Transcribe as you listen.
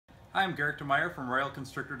Hi, I'm Garrick DeMeyer from Royal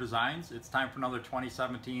Constrictor Designs. It's time for another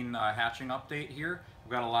 2017 hatching update here.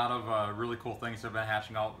 We've got a lot of really cool things that have been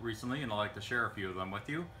hatching out recently, and I'd like to share a few of them with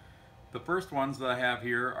you. The first ones that I have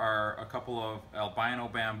here are a couple of albino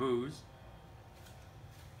bamboos.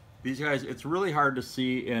 These guys, it's really hard to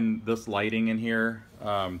see in this lighting in here,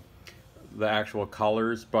 the actual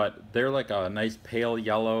colors, but they're like a nice pale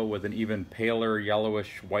yellow with an even paler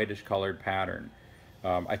yellowish whitish colored pattern.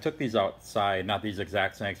 I took these outside, not these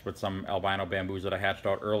exact snakes, but some albino bamboos that I hatched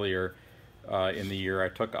out earlier in the year. I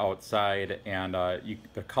took outside, and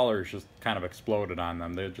the colors just kind of exploded on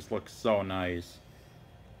them. They just look so nice.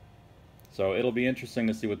 So it'll be interesting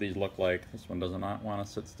to see what these look like. This one does not want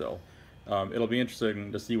to sit still. It'll be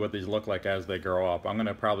interesting to see what these look like as they grow up. I'm going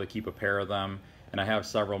to probably keep a pair of them, and I have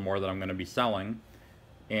several more that I'm going to be selling.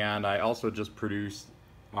 And I also just produced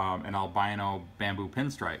an albino bamboo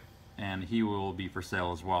pinstripe, and he will be for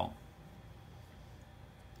sale as well.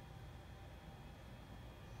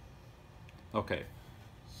 Okay,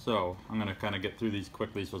 so I'm going to kind of get through these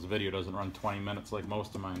quickly so this video doesn't run 20 minutes like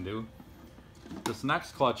most of mine do. This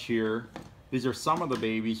next clutch here, these are some of the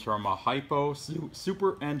babies from a Hypo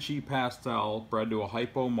Super Enchi Pastel bred to a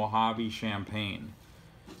Hypo Mojave Champagne.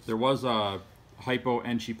 There was a Hypo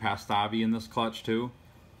Enchi Pastavi in this clutch too,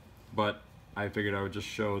 but I figured I would just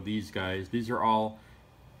show these guys. These are all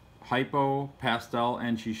Hypo Pastel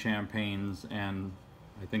Enchi Champagnes, and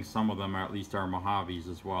I think some of them at least are Mojaves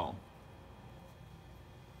as well.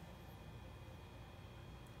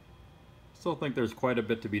 Still think there's quite a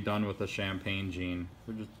bit to be done with the champagne gene.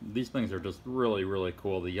 These things are just really, really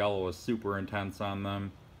cool. The yellow is super intense on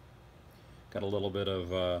them. Got a little bit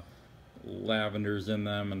of lavenders in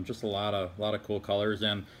them, and just a lot of cool colors.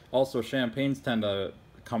 And also, champagnes tend to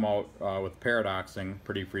come out with paradoxing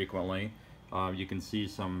pretty frequently. You can see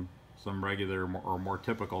some regular or more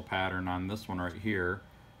typical pattern on this one right here.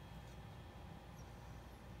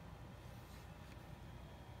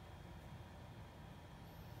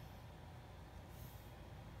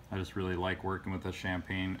 I just really like working with the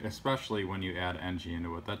champagne, especially when you add Enchi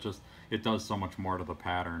into it. It does so much more to the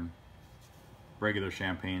pattern. Regular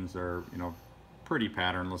champagnes are, pretty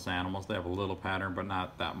patternless animals. They have a little pattern, but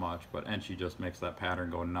not that much. But Enchi just makes that pattern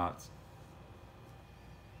go nuts.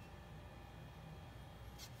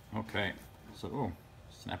 Okay, so,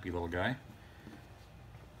 snappy little guy.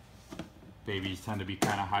 Babies tend to be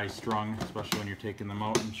kind of high-strung, especially when you're taking them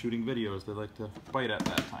out and shooting videos. They like to bite at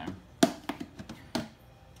that time.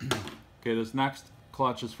 Okay, this next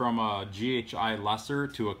clutch is from a GHI Lesser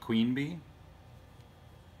to a Queen Bee.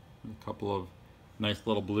 A couple of nice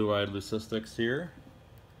little blue-eyed leucistics here.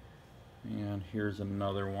 And here's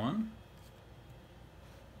another one.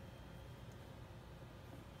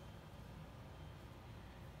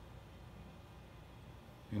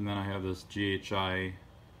 And then I have this GHI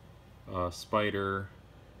spider.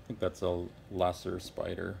 I think that's a lesser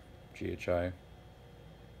spider, GHI.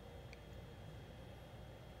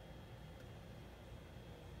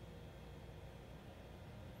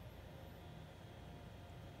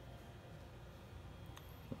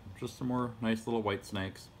 Just some more nice little white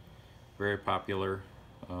snakes. Very popular.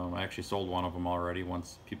 I actually sold one of them already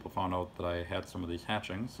once people found out that I had some of these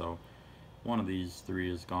hatching. So one of these three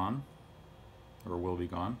is gone, or will be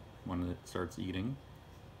gone when it starts eating.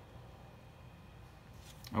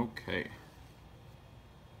 Okay.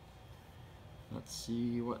 Let's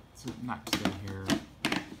see what's next in here.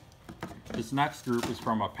 This next group is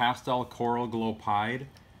from a Pastel Coral Glow Pied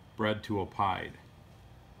bred to a Pied.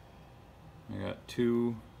 I got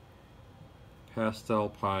two pastel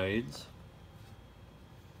pieds.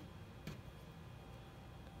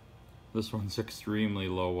 This one's extremely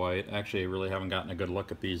low white. Actually, I really haven't gotten a good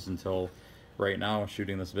look at these until right now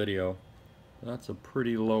shooting this video. That's a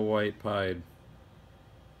pretty low white pied.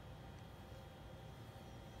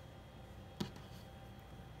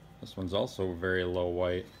 This one's also very low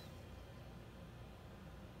white.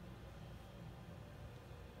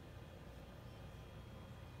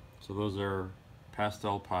 So those are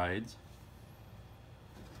pastel pieds.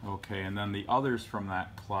 Okay, and then the others from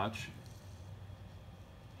that clutch.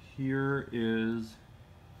 Here is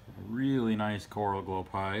a really nice coral glow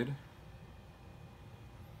pied.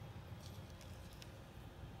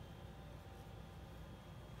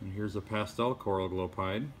 And here's a pastel coral glow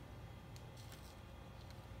pied.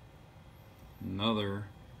 Another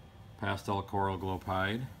pastel coral glow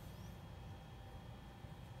pied.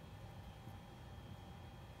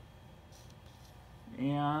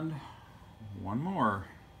 And one more.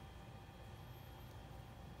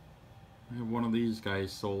 I have one of these guys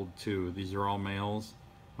sold too. These are all males.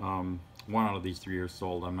 One out of these three are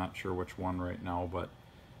sold. I'm not sure which one right now, but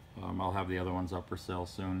I'll have the other ones up for sale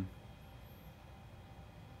soon.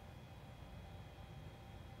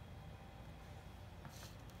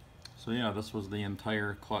 So yeah, this was the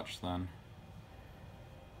entire clutch then.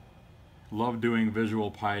 Love doing visual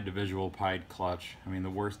pied to visual pied clutch. I mean, the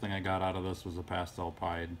worst thing I got out of this was a pastel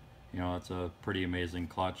pied. You know, it's a pretty amazing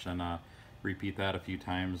clutch, and repeat that a few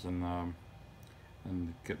times and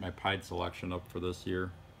get my pied selection up for this year.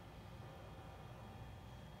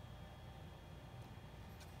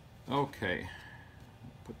 Okay,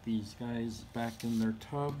 put these guys back in their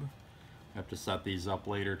tub. I have to set these up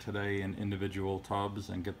later today in individual tubs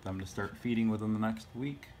and get them to start feeding within the next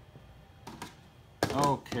week.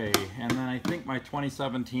 Okay, and then I think my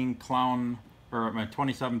 2017 clown, or my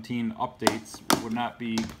 2017 updates would not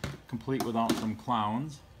be complete without some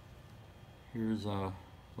clowns. Here's a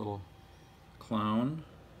little clown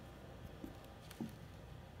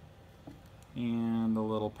and a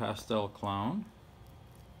little pastel clown.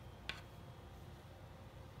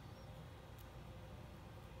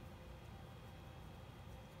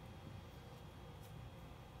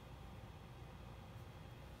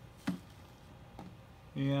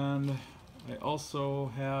 And I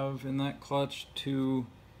also have in that clutch 2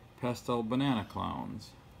 pastel banana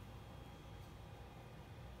clowns.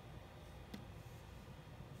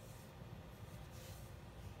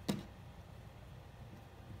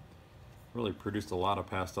 Really produced a lot of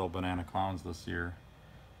pastel banana clowns this year.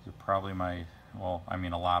 These are probably my, well, I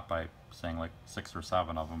mean a lot by saying like 6 or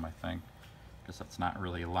 7 of them, I think. I guess that's not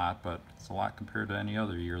really a lot, but it's a lot compared to any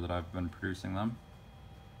other year that I've been producing them.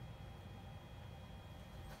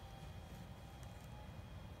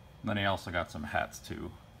 Then I also got some hats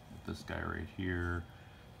too, with this guy right here,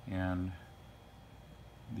 and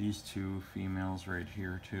these 2 females right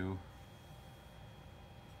here too.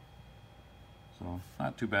 So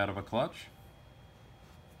not too bad of a clutch.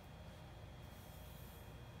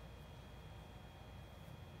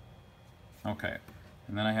 Okay,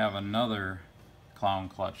 and then I have another clown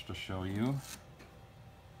clutch to show you.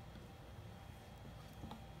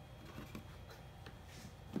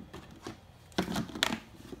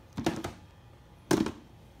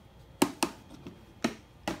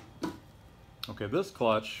 Okay, this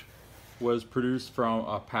clutch was produced from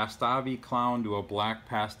a pastavi clown to a black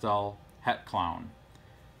pastel het clown.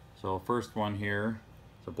 So first one here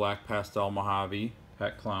is a black pastel Mojave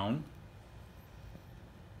het clown.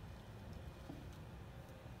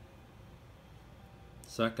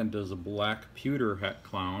 Second is a black pewter het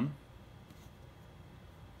clown.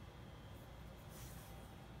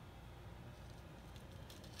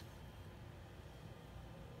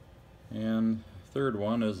 And third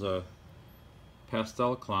one is a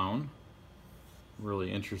pastel clown.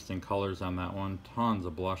 Really interesting colors on that one. Tons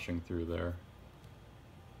of blushing through there.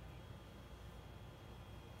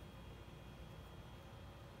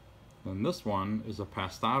 Then this one is a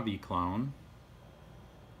pastavi clown.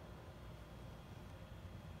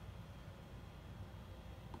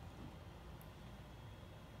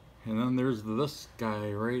 And then there's this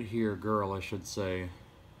guy right here, girl I should say.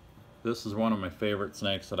 This is one of my favorite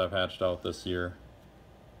snakes that I've hatched out this year.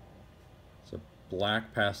 It's a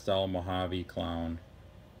black pastel Mojave clown.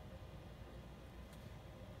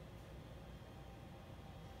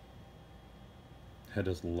 I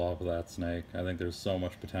just love that snake. I think there's so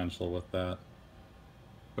much potential with that.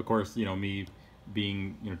 Of course, you know, me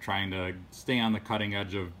being, you know, trying to stay on the cutting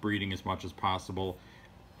edge of breeding as much as possible,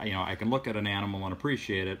 you know, I can look at an animal and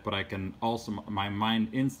appreciate it, but I can also, my mind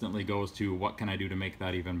instantly goes to what can I do to make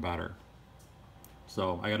that even better.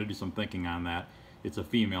 So I got to do some thinking on that. It's a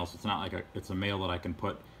female, so it's not like it's a male that I can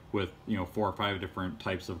put with, you know, 4 or 5 different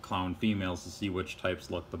types of clown females to see which types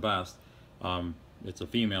look the best. It's a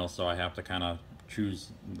female, so I have to kind of choose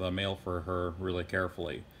the male for her really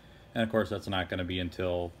carefully. And of course, that's not going to be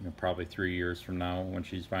until, you know, probably 3 years from now when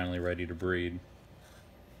she's finally ready to breed.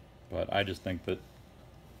 But I just think that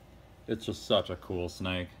it's just such a cool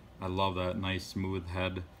snake. I love that nice smooth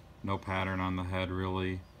head, no pattern on the head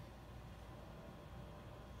really.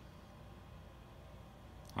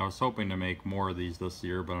 I was hoping to make more of these this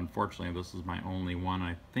year, but unfortunately this is my only one.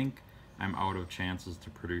 I think I'm out of chances to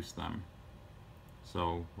produce them.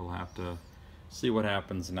 So we'll have to see what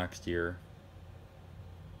happens next year.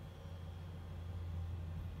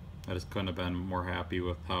 I just couldn't have been more happy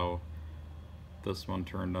with how this one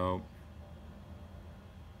turned out.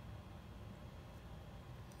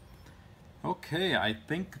 Okay, I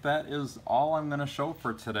think that is all I'm going to show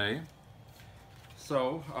for today.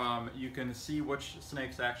 So you can see which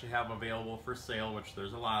snakes I actually have available for sale, which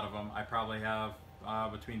there's a lot of them. I probably have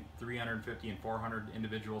between 350 and 400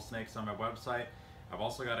 individual snakes on my website. I've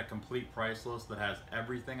also got a complete price list that has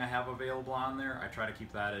everything I have available on there. I try to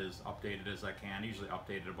keep that as updated as I can, usually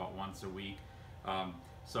updated about once a week.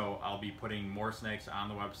 So I'll be putting more snakes on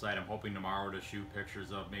the website. I'm hoping tomorrow to shoot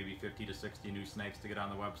pictures of maybe 50 to 60 new snakes to get on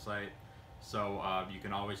the website. So you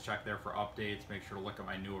can always check there for updates. Make sure to look at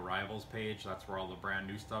my new arrivals page. That's where all the brand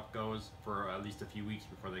new stuff goes for at least a few weeks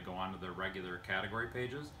before they go on to their regular category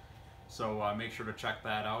pages. So make sure to check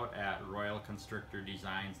that out at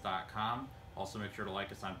royalconstrictordesigns.com. Also make sure to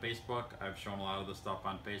like us on Facebook. I've shown a lot of the stuff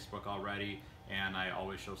on Facebook already, and I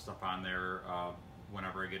always show stuff on there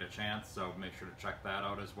whenever I get a chance, so make sure to check that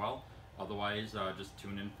out as well. Otherwise, just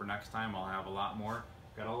tune in for next time. I'll have a lot more.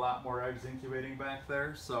 Got a lot more eggs incubating back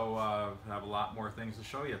there, so have a lot more things to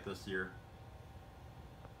show you this year.